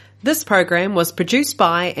This program was produced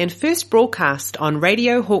by and first broadcast on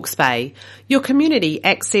Radio Hawke's Bay, your community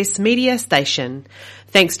access media station.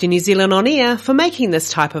 Thanks to New Zealand On Air for making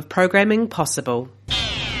this type of programming possible.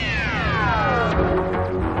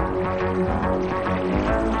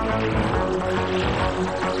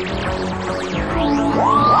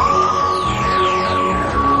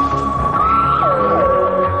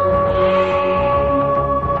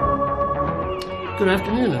 Good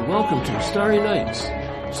afternoon and welcome to Starry Nights.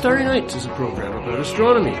 Starry Nights is a program about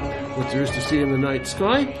astronomy, what there is to see in the night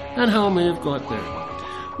sky, and how it may have got there.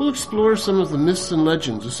 We'll explore some of the myths and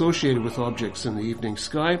legends associated with objects in the evening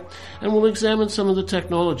sky, and we'll examine some of the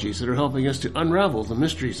technologies that are helping us to unravel the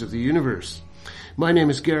mysteries of the universe. My name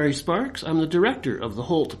is Gary Sparks. I'm the director of the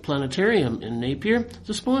Holt Planetarium in Napier,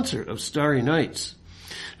 the sponsor of Starry Nights.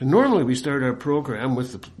 And normally we start our program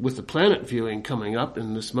with the planet viewing coming up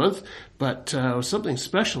in this month, but something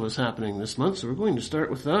special is happening this month, so we're going to start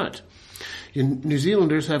with that. New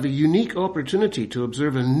Zealanders have a unique opportunity to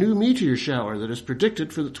observe a new meteor shower that is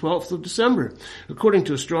predicted for the 12th of December, according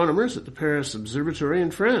to astronomers at the Paris Observatory in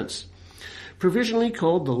France. Provisionally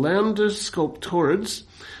called the Lambda Sculptorids,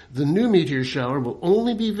 the new meteor shower will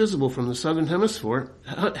only be visible from the southern hemisphere,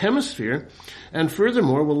 and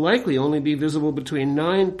furthermore will likely only be visible between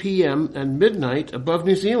 9 p.m. and midnight above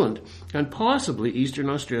New Zealand, and possibly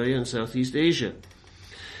eastern Australia and Southeast Asia.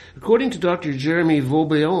 According to Dr. Jeremy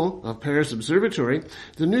Vaubayon of Paris Observatory,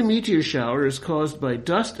 the new meteor shower is caused by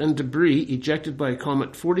dust and debris ejected by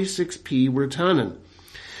comet 46P Wirtanen.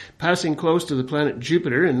 Passing close to the planet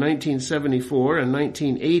Jupiter in 1974 and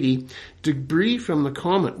 1980, debris from the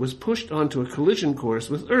comet was pushed onto a collision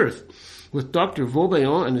course with Earth, with Dr.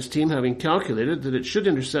 Vaubayon and his team having calculated that it should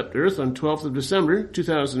intercept Earth on 12th of December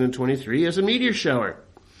 2023 as a meteor shower.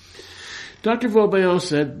 Dr. Vaubayon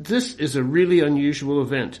said, "This is a really unusual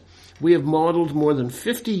event. We have modeled more than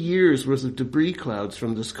 50 years worth of debris clouds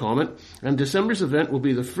from this comet, and December's event will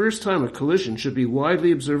be the first time a collision should be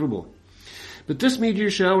widely observable. But this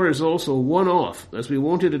meteor shower is also one-off, as we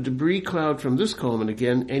won't hit a debris cloud from this comet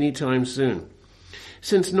again anytime soon.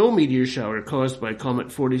 Since no meteor shower caused by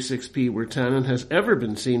comet 46P Wirtanen has ever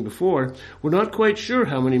been seen before, we're not quite sure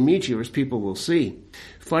how many meteors people will see.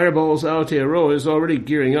 Fireballs Aotearoa is already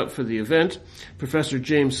gearing up for the event. Professor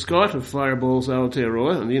James Scott of Fireballs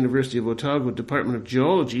Aotearoa and the University of Otago Department of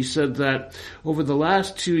Geology said that over the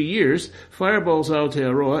last 2 years, Fireballs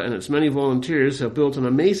Aotearoa and its many volunteers have built an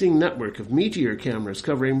amazing network of meteor cameras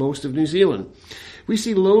covering most of New Zealand. We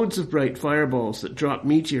see loads of bright fireballs that drop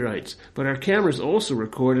meteorites, but our cameras also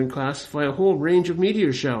record and classify a whole range of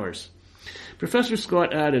meteor showers." Professor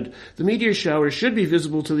Scott added, "The meteor shower should be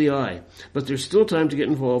visible to the eye, but there's still time to get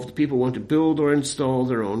involved if people want to build or install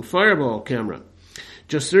their own fireball camera.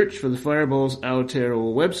 Just search for the Fireballs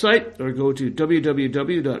Aotearoa website or go to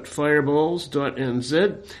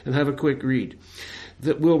www.fireballs.nz and have a quick read.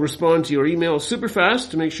 That will respond to your email super fast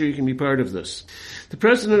to make sure you can be part of this." The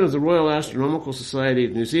president of the Royal Astronomical Society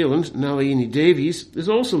of New Zealand, Nalini Davies, is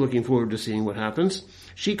also looking forward to seeing what happens.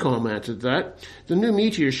 She commented that the new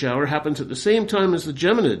meteor shower happens at the same time as the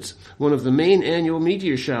Geminids, one of the main annual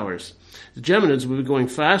meteor showers. The Geminids will be going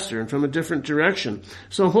faster and from a different direction,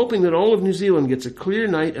 so I'm hoping that all of New Zealand gets a clear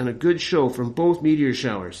night and a good show from both meteor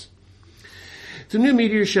showers. The new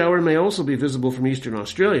meteor shower may also be visible from eastern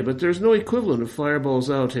Australia, but there's no equivalent of Fireballs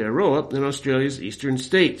Aotearoa in Australia's eastern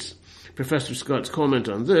states. Professor Scott's comment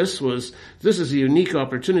on this was, "This is a unique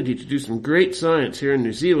opportunity to do some great science here in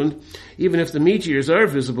New Zealand. Even if the meteors are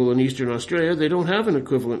visible in eastern Australia, they don't have an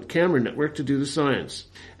equivalent camera network to do the science.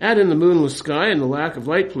 Add in the moonless sky and the lack of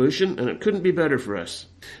light pollution, and it couldn't be better for us."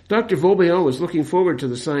 Dr. Vaubayon was looking forward to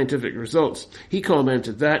the scientific results. He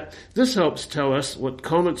commented that, "This helps tell us what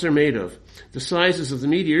comets are made of. The sizes of the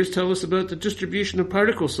meteors tell us about the distribution of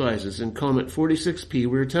particle sizes in comet 46P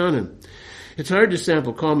Wirtanen. It's hard to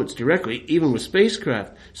sample comets directly, even with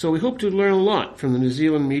spacecraft, so we hope to learn a lot from the New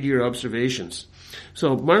Zealand meteor observations."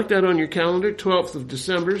 So mark that on your calendar, 12th of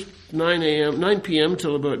December, 9 p.m.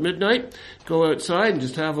 till about midnight. Go outside and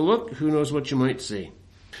just have a look. Who knows what you might see.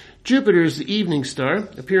 Jupiter is the evening star,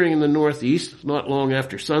 appearing in the northeast not long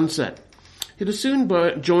after sunset. It is soon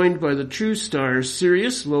joined by the true stars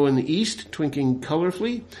Sirius, low in the east, twinkling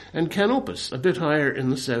colorfully, and Canopus, a bit higher in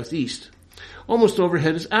the southeast. Almost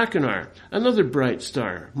overhead is Achernar, another bright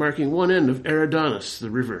star, marking one end of Eridanus,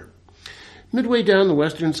 the river. Midway down the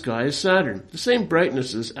western sky is Saturn, the same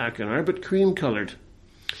brightness as Achernar, but cream-colored.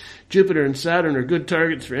 Jupiter and Saturn are good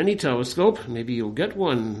targets for any telescope. Maybe you'll get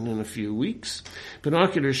one in a few weeks.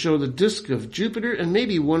 Binoculars show the disk of Jupiter and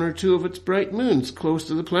maybe one or two of its bright moons close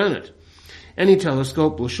to the planet. Any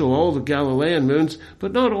telescope will show all the Galilean moons,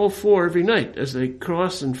 but not all 4 every night, as they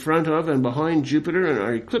cross in front of and behind Jupiter and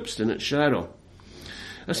are eclipsed in its shadow.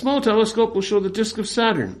 A small telescope will show the disk of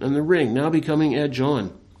Saturn and the ring now becoming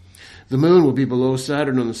edge-on. The moon will be below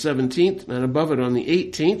Saturn on the 17th, and above it on the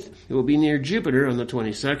 18th. It will be near Jupiter on the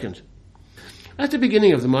 22nd. At the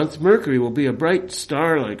beginning of the month, Mercury will be a bright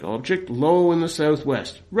star-like object low in the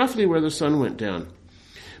southwest, roughly where the sun went down.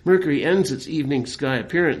 Mercury ends its evening sky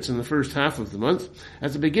appearance in the first half of the month.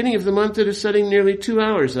 At the beginning of the month, it is setting nearly 2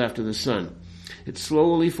 hours after the sun. It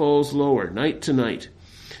slowly falls lower, night to night.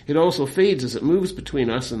 It also fades as it moves between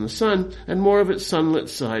us and the sun, and more of its sunlit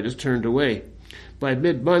side is turned away. By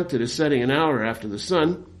mid-month, it is setting an hour after the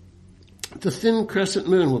sun. The thin crescent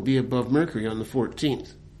moon will be above Mercury on the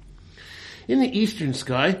 14th. In the eastern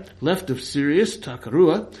sky, left of Sirius,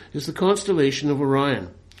 Takarua, is the constellation of Orion.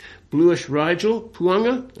 Bluish Rigel,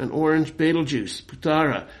 Puanga, and orange Betelgeuse,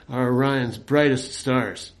 Putara, are Orion's brightest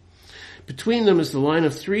stars. Between them is the line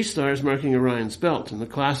of 3 stars marking Orion's belt in the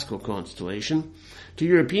classical constellation. To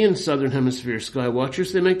European southern hemisphere sky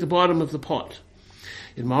watchers, they make the bottom of the pot.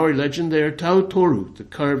 In Maori legend, they are Tau Toru, the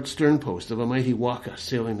carved sternpost of a mighty waka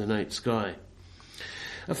sailing the night sky.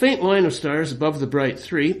 A faint line of stars above the bright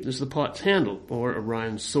 3 is the pot's handle, or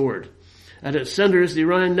Orion's sword. At its center is the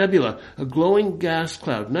Orion Nebula, a glowing gas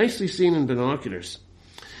cloud, nicely seen in binoculars.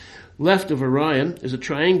 Left of Orion is a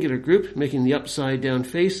triangular group making the upside-down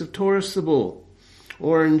face of Taurus the Bull.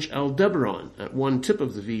 Orange Aldebaran, at one tip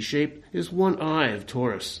of the V shape, is one eye of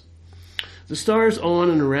Taurus. The stars on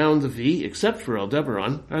and around the V, except for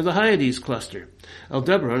Aldebaran, are the Hyades cluster.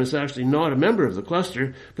 Aldebaran is actually not a member of the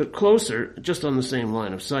cluster, but closer, just on the same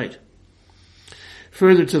line of sight.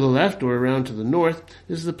 Further to the left, or around to the north,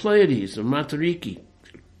 is the Pleiades, or Matariki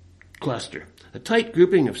cluster, a tight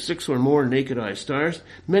grouping of 6 or more naked-eye stars.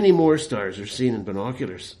 Many more stars are seen in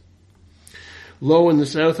binoculars. Low in the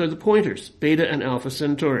south are the pointers, Beta and Alpha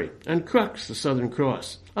Centauri, and Crux, the Southern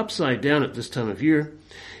Cross, upside down at this time of year.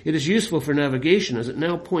 It is useful for navigation as it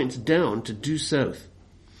now points down to due south.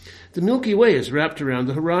 The Milky Way is wrapped around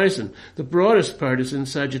the horizon. The broadest part is in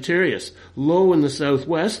Sagittarius, low in the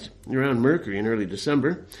southwest, around Mercury in early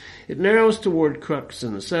December. It narrows toward Crux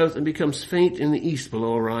in the south and becomes faint in the east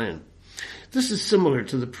below Orion. This is similar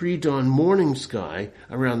to the pre-dawn morning sky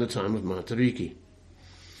around the time of Matariki.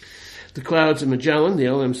 The clouds of Magellan, the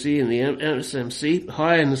LMC and the SMC,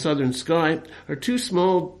 high in the southern sky, are 2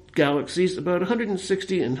 small galaxies about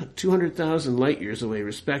 160 and 200,000 light-years away,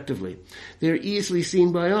 respectively. They are easily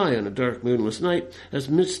seen by eye on a dark moonless night as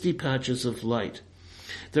misty patches of light.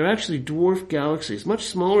 They're actually dwarf galaxies, much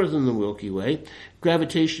smaller than the Milky Way,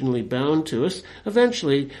 gravitationally bound to us.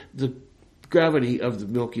 Eventually, the gravity of the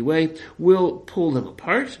Milky Way will pull them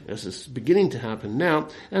apart, as is beginning to happen now,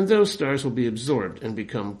 and those stars will be absorbed and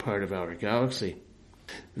become part of our galaxy.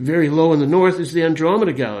 Very low in the north is the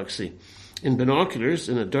Andromeda Galaxy. In binoculars,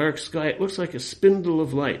 in a dark sky, it looks like a spindle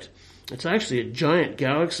of light. It's actually a giant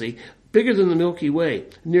galaxy, bigger than the Milky Way,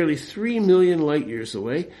 nearly 3 million light-years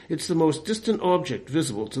away. It's the most distant object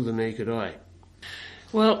visible to the naked eye.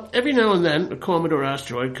 Well, every now and then, a comet or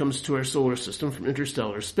asteroid comes to our solar system from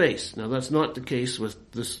interstellar space. Now, that's not the case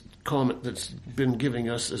with this comet that's been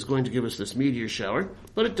is going to give us this meteor shower,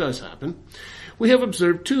 but it does happen. We have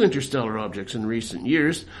observed 2 interstellar objects in recent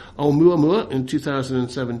years, Oumuamua in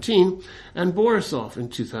 2017 and Borisov in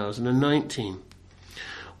 2019.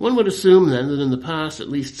 One would assume then that in the past at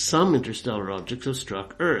least some interstellar objects have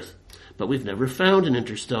struck Earth, but we've never found an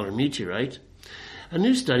interstellar meteorite. A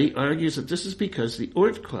new study argues that this is because the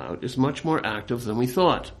Oort cloud is much more active than we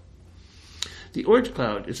thought. The Oort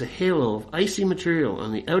cloud is a halo of icy material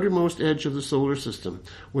on the outermost edge of the solar system,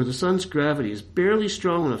 where the sun's gravity is barely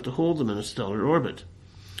strong enough to hold them in a stellar orbit.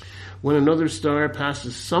 When another star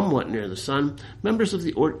passes somewhat near the sun, members of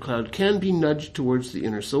the Oort cloud can be nudged towards the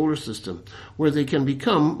inner solar system, where they can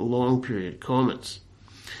become long-period comets.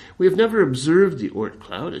 We have never observed the Oort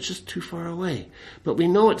cloud, it's just too far away, but we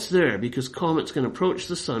know it's there because comets can approach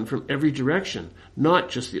the sun from every direction, not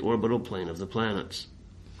just the orbital plane of the planets.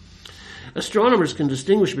 Astronomers can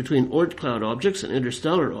distinguish between Oort cloud objects and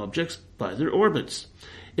interstellar objects by their orbits.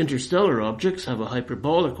 Interstellar objects have a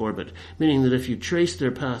hyperbolic orbit, meaning that if you trace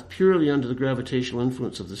their path purely under the gravitational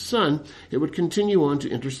influence of the sun, it would continue on to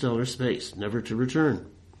interstellar space, never to return.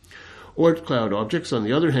 Oort cloud objects, on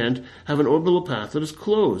the other hand, have an orbital path that is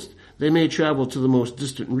closed. They may travel to the most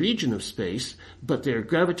distant region of space, but they are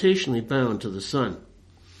gravitationally bound to the sun.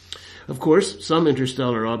 Of course, some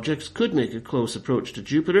interstellar objects could make a close approach to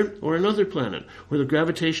Jupiter or another planet, where the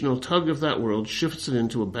gravitational tug of that world shifts it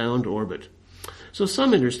into a bound orbit. So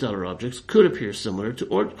some interstellar objects could appear similar to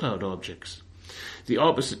Oort cloud objects. The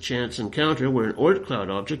opposite chance encounter, where an Oort cloud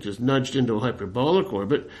object is nudged into a hyperbolic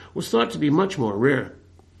orbit, was thought to be much more rare.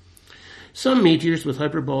 Some meteors with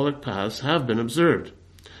hyperbolic paths have been observed.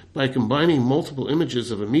 By combining multiple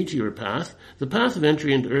images of a meteor path, the path of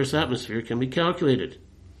entry into Earth's atmosphere can be calculated.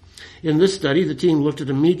 In this study, the team looked at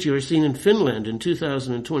a meteor seen in Finland in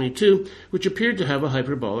 2022, which appeared to have a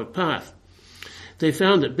hyperbolic path. They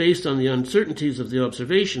found that based on the uncertainties of the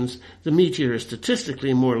observations, the meteor is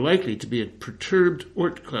statistically more likely to be a perturbed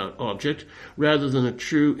Oort cloud object rather than a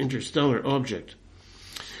true interstellar object.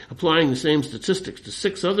 Applying the same statistics to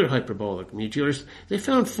 6 other hyperbolic meteors, they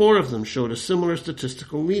found 4 of them showed a similar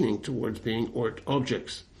statistical leaning towards being Oort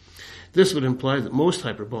objects. This would imply that most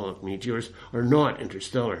hyperbolic meteors are not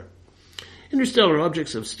interstellar. Interstellar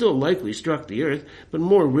objects have still likely struck the Earth, but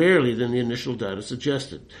more rarely than the initial data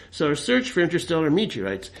suggested. So our search for interstellar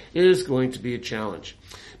meteorites is going to be a challenge.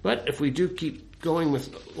 But if we do keep going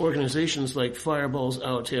with organizations like Fireballs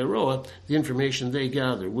Aotearoa, the information they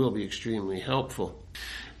gather will be extremely helpful.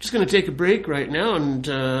 Just going to take a break right now and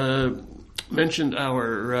mention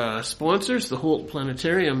our sponsors, the Holt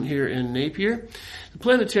Planetarium here in Napier. The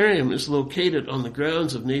planetarium is located on the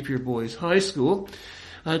grounds of Napier Boys High School.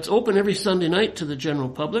 It's open every Sunday night to the general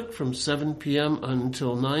public from 7 p.m.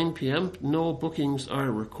 until 9 p.m. No bookings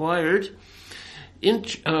are required.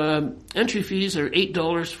 Entry fees are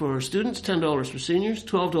 $8 for students, $10 for seniors,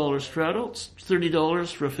 $12 for adults,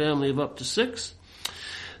 $30 for a family of up to 6.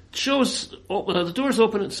 The doors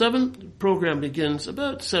open at 7. The program begins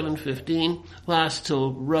about 7:15, lasts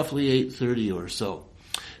till roughly 8:30 or so.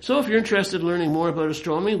 So if you're interested in learning more about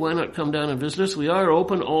astronomy, why not come down and visit us? We are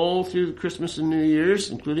open all through Christmas and New Year's,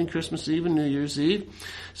 including Christmas Eve and New Year's Eve.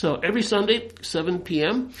 So every Sunday, 7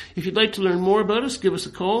 p.m. If you'd like to learn more about us, give us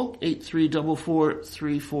a call,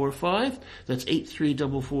 8344-345. That's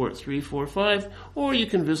 8344-345. Or you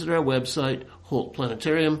can visit our website,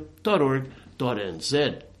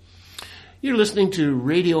 holtplanetarium.org.nz. You're listening to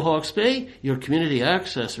Radio Hawke's Bay, your community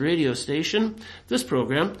access radio station. This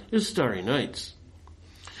program is Starry Nights.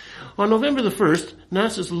 On November the 1st,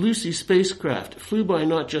 NASA's Lucy spacecraft flew by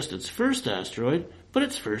not just its first asteroid, but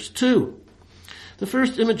its first 2. The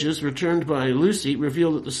first images returned by Lucy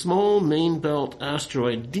reveal that the small main belt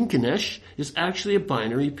asteroid Dinkinesh is actually a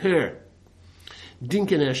binary pair.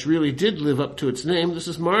 Dinkinesh really did live up to its name. This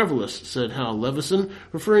is marvelous, said Hal Levison,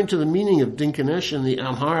 referring to the meaning of Dinkinesh in the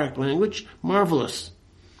Amharic language, marvelous.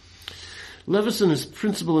 Levison is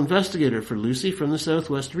principal investigator for Lucy from the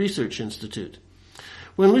Southwest Research Institute.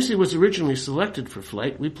 When Lucy was originally selected for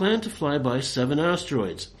flight, we planned to fly by 7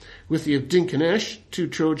 asteroids. With the Dinkinesh, 2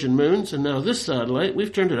 Trojan moons, and now this satellite,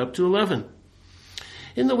 we've turned it up to 11.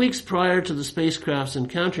 In the weeks prior to the spacecraft's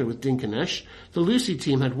encounter with Dinkinesh, the Lucy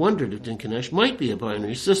team had wondered if Dinkinesh might be a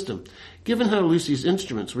binary system, given how Lucy's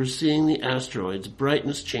instruments were seeing the asteroid's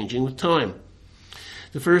brightness changing with time.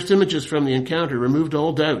 The first images from the encounter removed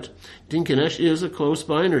all doubt. Dinkinesh is a close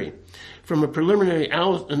binary. From a preliminary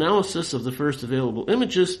analysis of the first available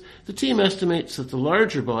images, the team estimates that the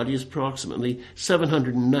larger body is approximately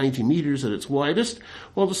 790 meters at its widest,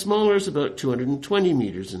 while the smaller is about 220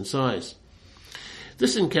 meters in size.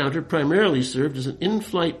 This encounter primarily served as an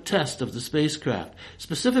in-flight test of the spacecraft,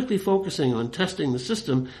 specifically focusing on testing the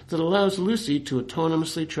system that allows Lucy to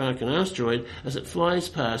autonomously track an asteroid as it flies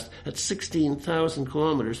past at 16,000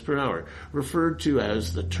 kilometers per hour, referred to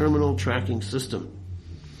as the Terminal Tracking System.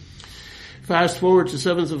 Fast forward to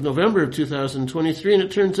 7th of November of 2023, and it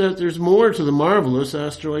turns out there's more to the marvelous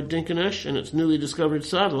asteroid Dinkinesh and its newly discovered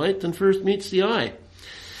satellite than first meets the eye.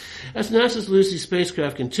 As NASA's Lucy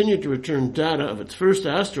spacecraft continued to return data of its first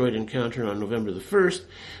asteroid encounter on November the 1st,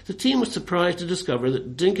 the team was surprised to discover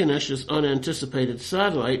that Dinkinesh's unanticipated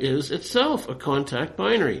satellite is itself a contact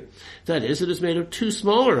binary. That is, it is made of 2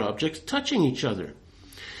 smaller objects touching each other.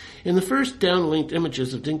 In the first downlinked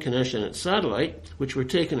images of Dinkinesh and its satellite, which were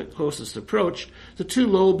taken at closest approach, the 2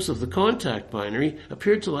 lobes of the contact binary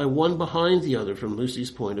appeared to lie one behind the other from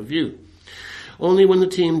Lucy's point of view. Only when the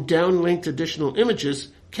team downlinked additional images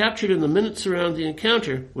captured in the minutes around the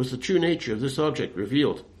encounter was the true nature of this object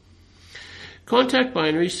revealed. Contact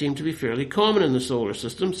binaries seem to be fairly common in the solar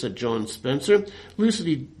system, said John Spencer,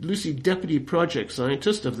 Lucy Deputy Project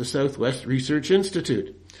Scientist of the Southwest Research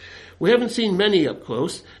Institute. We haven't seen many up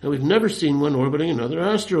close, and we've never seen one orbiting another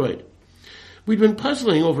asteroid. We'd been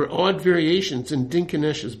puzzling over odd variations in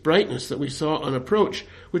Dinkinesh's brightness that we saw on approach,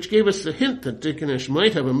 which gave us the hint that Dinkinesh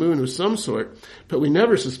might have a moon of some sort, but we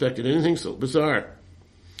never suspected anything so bizarre.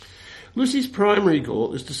 Lucy's primary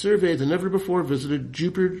goal is to survey the never-before-visited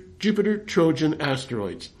Jupiter Trojan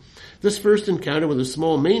asteroids. This first encounter with a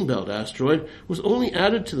small main belt asteroid was only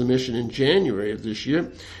added to the mission in January of this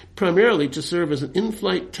year, primarily to serve as an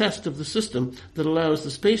in-flight test of the system that allows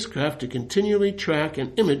the spacecraft to continually track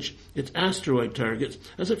and image its asteroid targets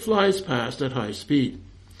as it flies past at high speed.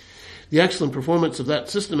 The excellent performance of that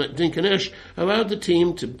system at Dinkinesh allowed the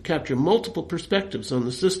team to capture multiple perspectives on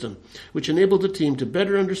the system, which enabled the team to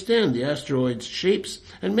better understand the asteroid's shapes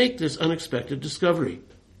and make this unexpected discovery.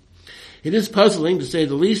 "It is puzzling, to say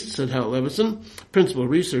the least," said Hal Levison, principal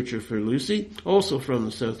researcher for Lucy, also from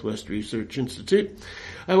the Southwest Research Institute.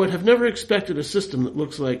 "I would have never expected a system that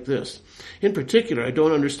looks like this. In particular, I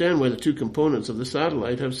don't understand why the two components of the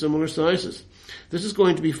satellite have similar sizes. This is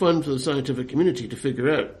going to be fun for the scientific community to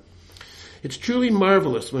figure out." "It's truly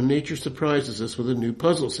marvelous when nature surprises us with a new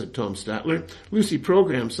puzzle," said Tom Statler, Lucy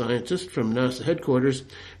program scientist from NASA headquarters.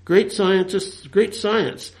 Great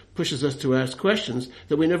science pushes us to ask questions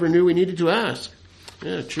that we never knew we needed to ask."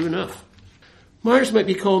 Yeah, true enough. Mars might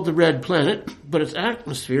be called the red planet, but its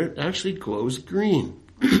atmosphere actually glows green.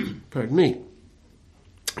 Pardon me.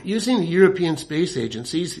 Using the European Space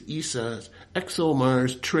Agency's ESA's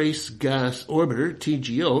ExoMars Trace Gas Orbiter,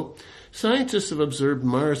 TGO, scientists have observed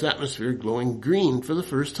Mars' atmosphere glowing green for the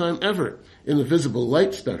first time ever, in the visible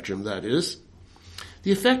light spectrum, that is.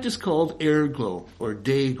 The effect is called air glow, or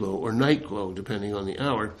day glow, or night glow, depending on the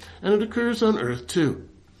hour, and it occurs on Earth too.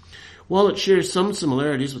 While it shares some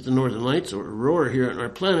similarities with the Northern Lights, or aurora, here on our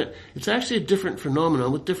planet, it's actually a different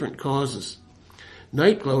phenomenon with different causes.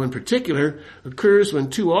 Night glow, in particular, occurs when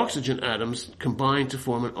two oxygen atoms combine to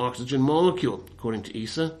form an oxygen molecule, according to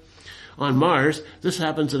ESA. On Mars, this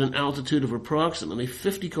happens at an altitude of approximately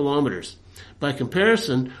 50 kilometers. By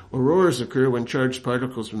comparison, auroras occur when charged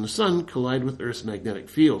particles from the Sun collide with Earth's magnetic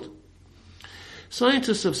field.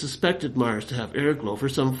 Scientists have suspected Mars to have air glow for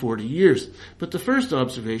some 40 years, but the first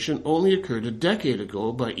observation only occurred a decade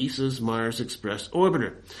ago by ESA's Mars Express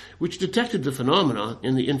orbiter, which detected the phenomena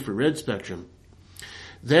in the infrared spectrum.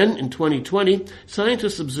 Then, in 2020,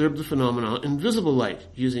 scientists observed the phenomena in visible light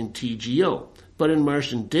using TGO, but in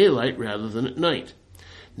Martian daylight rather than at night.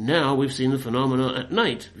 Now we've seen the phenomena at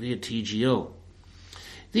night via TGO.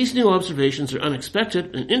 These new observations are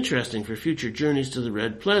unexpected and interesting for future journeys to the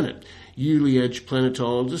red planet, ULIEDGE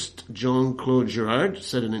planetologist Jean-Claude Girard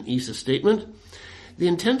said in an ESA statement. The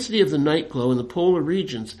intensity of the night glow in the polar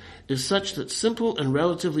regions is such that simple and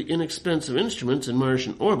relatively inexpensive instruments in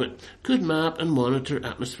Martian orbit could map and monitor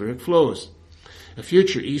atmospheric flows. A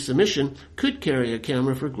future ESA mission could carry a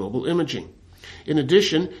camera for global imaging. In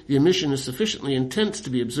addition, the emission is sufficiently intense to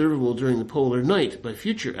be observable during the polar night by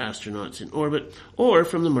future astronauts in orbit or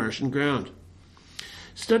from the Martian ground.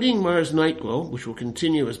 Studying Mars night glow, which will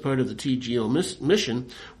continue as part of the TGO mission,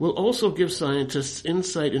 will also give scientists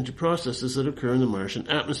insight into processes that occur in the Martian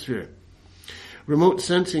atmosphere. Remote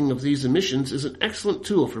sensing of these emissions is an excellent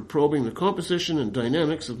tool for probing the composition and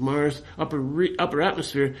dynamics of Mars' upper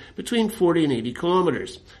atmosphere between 40 and 80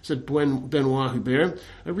 kilometers, said Benoit Hubert,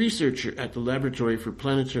 a researcher at the Laboratory for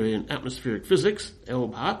Planetary and Atmospheric Physics,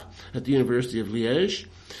 LBAP, at the University of Liège.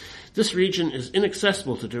 This region is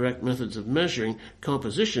inaccessible to direct methods of measuring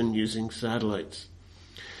composition using satellites.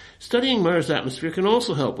 Studying Mars' atmosphere can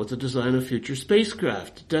also help with the design of future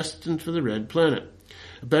spacecraft destined for the red planet.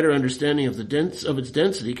 A better understanding of its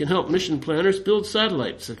density can help mission planners build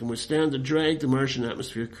satellites that can withstand the drag the Martian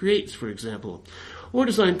atmosphere creates, for example, or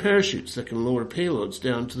design parachutes that can lower payloads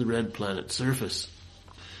down to the red planet's surface.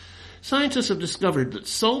 Scientists have discovered that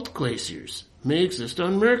salt glaciers may exist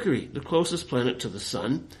on Mercury, the closest planet to the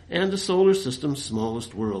Sun, and the solar system's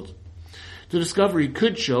smallest world. The discovery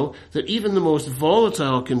could show that even the most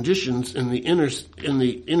volatile conditions in the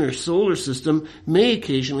inner solar system may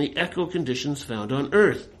occasionally echo conditions found on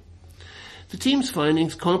Earth. The team's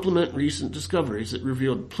findings complement recent discoveries that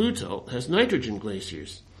revealed Pluto has nitrogen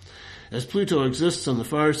glaciers. As Pluto exists on the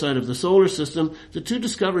far side of the solar system, the two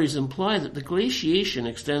discoveries imply that the glaciation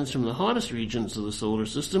extends from the hottest regions of the solar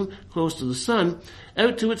system, close to the Sun,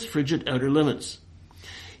 out to its frigid outer limits.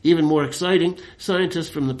 Even more exciting, scientists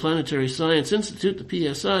from the Planetary Science Institute,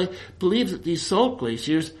 the PSI, believe that these salt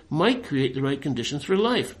glaciers might create the right conditions for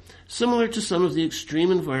life, similar to some of the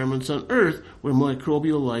extreme environments on Earth where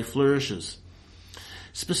microbial life flourishes.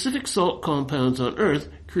 Specific salt compounds on Earth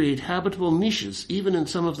create habitable niches even in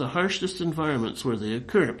some of the harshest environments where they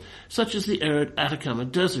occur, such as the arid Atacama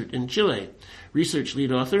Desert in Chile. Research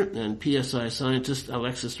lead author and PSI scientist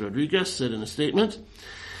Alexis Rodriguez said in a statement,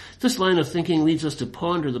 "This line of thinking leads us to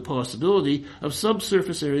ponder the possibility of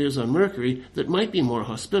subsurface areas on Mercury that might be more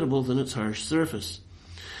hospitable than its harsh surface."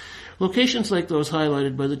 Locations like those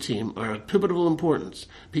highlighted by the team are of pivotal importance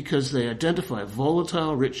because they identify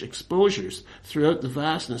volatile-rich exposures throughout the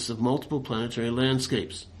vastness of multiple planetary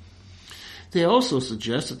landscapes. They also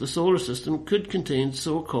suggest that the solar system could contain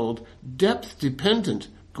so-called depth-dependent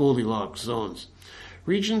Goldilocks zones,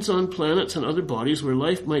 regions on planets and other bodies where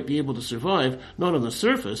life might be able to survive not on the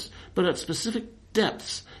surface, but at specific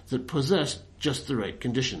depths that possess just the right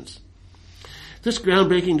conditions. This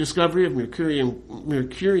groundbreaking discovery of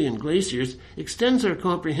Mercurian glaciers extends our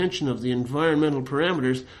comprehension of the environmental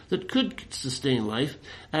parameters that could sustain life,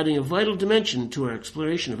 adding a vital dimension to our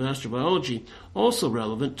exploration of astrobiology, also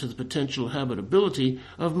relevant to the potential habitability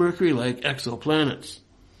of Mercury-like exoplanets.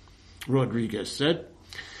 Rodriguez said,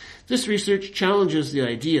 "This research challenges the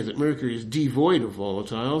idea that Mercury is devoid of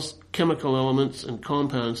volatiles, chemical elements, and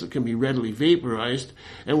compounds that can be readily vaporized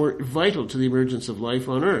and were vital to the emergence of life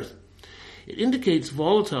on Earth. It indicates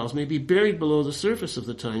volatiles may be buried below the surface of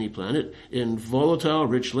the tiny planet in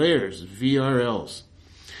volatile-rich layers, VRLs.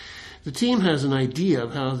 The team has an idea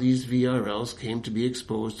of how these VRLs came to be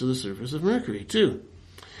exposed to the surface of Mercury, too.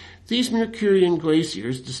 These Mercurian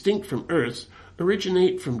glaciers, distinct from Earth's,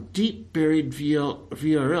 originate from deep-buried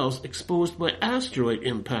VRLs exposed by asteroid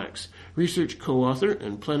impacts," research co-author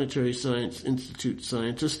and Planetary Science Institute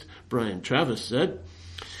scientist Brian Travis said.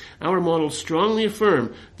 "Our models strongly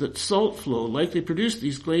affirm that salt flow likely produced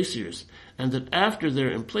these glaciers, and that after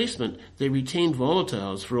their emplacement, they retained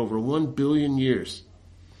volatiles for over 1 billion years.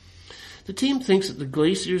 The team thinks that the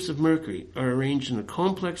glaciers of Mercury are arranged in a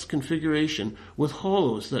complex configuration with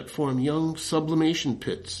hollows that form young sublimation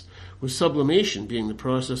pits, with sublimation being the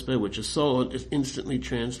process by which a solid is instantly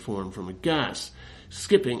transformed from a gas,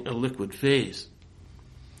 skipping a liquid phase.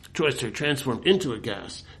 Transformed into a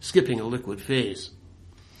gas, skipping a liquid phase.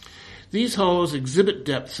 These hollows exhibit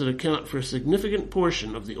depths that account for a significant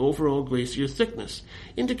portion of the overall glacier thickness,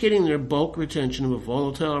 indicating their bulk retention of a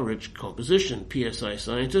volatile-rich composition," PSI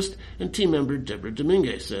scientist and team member Deborah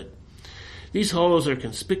Dominguez said. "These hollows are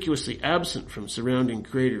conspicuously absent from surrounding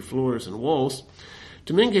crater floors and walls."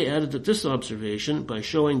 Dominguez added that this observation, by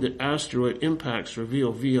showing that asteroid impacts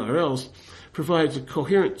reveal VRLs, provides a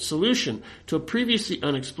coherent solution to a previously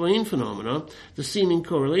unexplained phenomenon, the seeming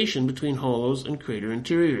correlation between hollows and crater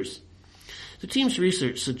interiors. The team's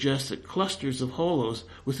research suggests that clusters of hollows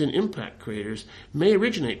within impact craters may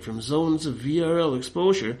originate from zones of VRL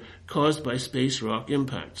exposure caused by space rock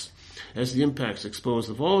impacts. As the impacts expose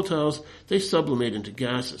the volatiles, they sublimate into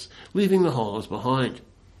gases, leaving the hollows behind.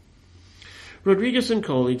 Rodriguez and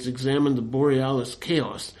colleagues examined the Borealis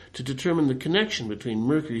chaos to determine the connection between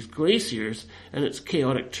Mercury's glaciers and its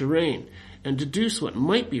chaotic terrain, and deduce what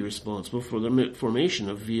might be responsible for the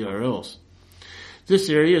formation of VRLs. This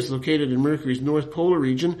area is located in Mercury's north polar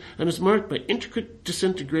region and is marked by intricate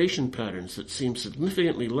disintegration patterns that seem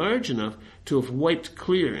significantly large enough to have wiped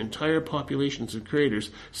clear entire populations of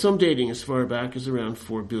craters, some dating as far back as around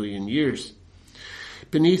 4 billion years.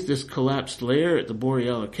 Beneath this collapsed layer at the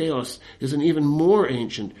Borealis chaos is an even more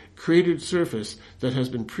ancient, cratered surface that has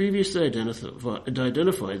been previously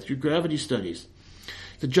identified through gravity studies.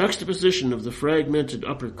 The juxtaposition of the fragmented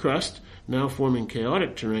upper crust, now forming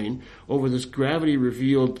chaotic terrain, over this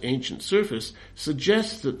gravity-revealed ancient surface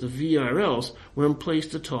suggests that the VRLs were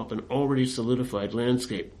placed atop an already solidified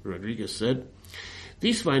landscape, Rodriguez said.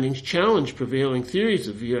 These findings challenge prevailing theories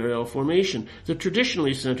of VRL formation that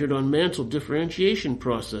traditionally centered on mantle differentiation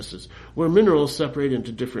processes, where minerals separate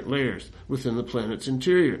into different layers within the planet's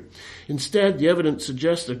interior. Instead, the evidence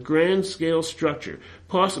suggests a grand-scale structure,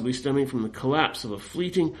 possibly stemming from the collapse of a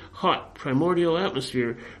fleeting, hot, primordial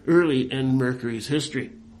atmosphere early in Mercury's history.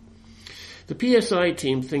 The PSI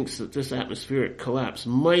team thinks that this atmospheric collapse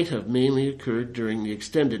might have mainly occurred during the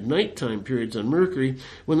extended nighttime periods on Mercury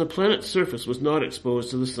when the planet's surface was not exposed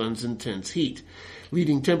to the sun's intense heat,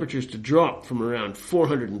 leading temperatures to drop from around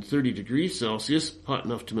 430 degrees Celsius, hot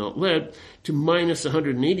enough to melt lead, to minus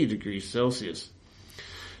 180 degrees Celsius.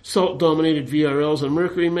 Salt-dominated VRLs on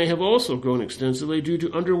Mercury may have also grown extensively due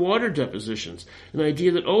to underwater depositions, an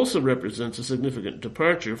idea that also represents a significant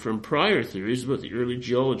departure from prior theories about the early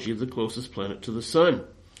geology of the closest planet to the Sun.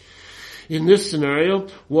 In this scenario,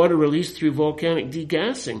 water released through volcanic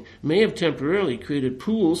degassing may have temporarily created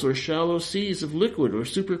pools or shallow seas of liquid or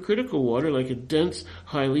supercritical water like a dense,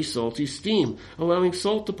 highly salty steam, allowing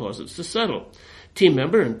salt deposits to settle. Team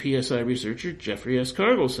member and PSI researcher Jeffrey S.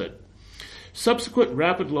 Cargill said, "Subsequent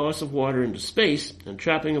rapid loss of water into space and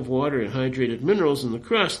trapping of water and hydrated minerals in the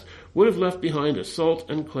crust would have left behind a salt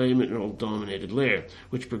and clay mineral-dominated layer,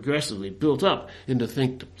 which progressively built up into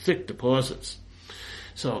thick deposits."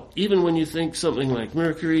 So even when you think something like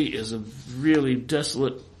Mercury is a really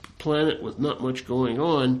desolate planet with not much going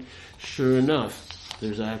on, sure enough,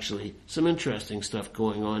 there's actually some interesting stuff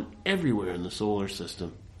going on everywhere in the solar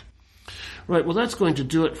system. Right, well that's going to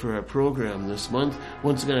do it for our program this month.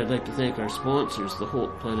 Once again, I'd like to thank our sponsors, the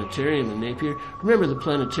Holt Planetarium in Napier. Remember, the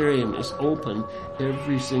planetarium is open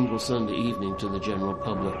every single Sunday evening to the general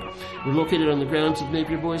public. We're located on the grounds of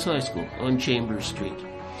Napier Boys High School on Chambers Street.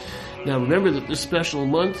 Now remember that this special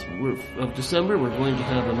month of December, we're going to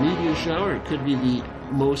have a meteor shower. It could be the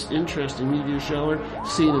most interesting meteor shower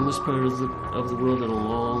seen in this part of the world in a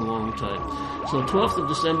long, long time. So 12th of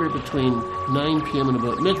December between 9 p.m. and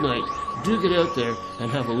about midnight, do get out there and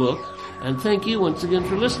have a look. And thank you once again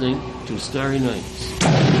for listening to Starry Nights.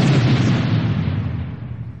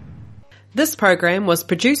 This program was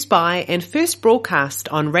produced by and first broadcast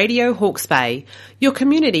on Radio Hawke's Bay, your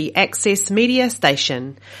community access media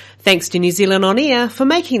station. Thanks to New Zealand On Air for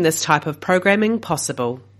making this type of programming possible.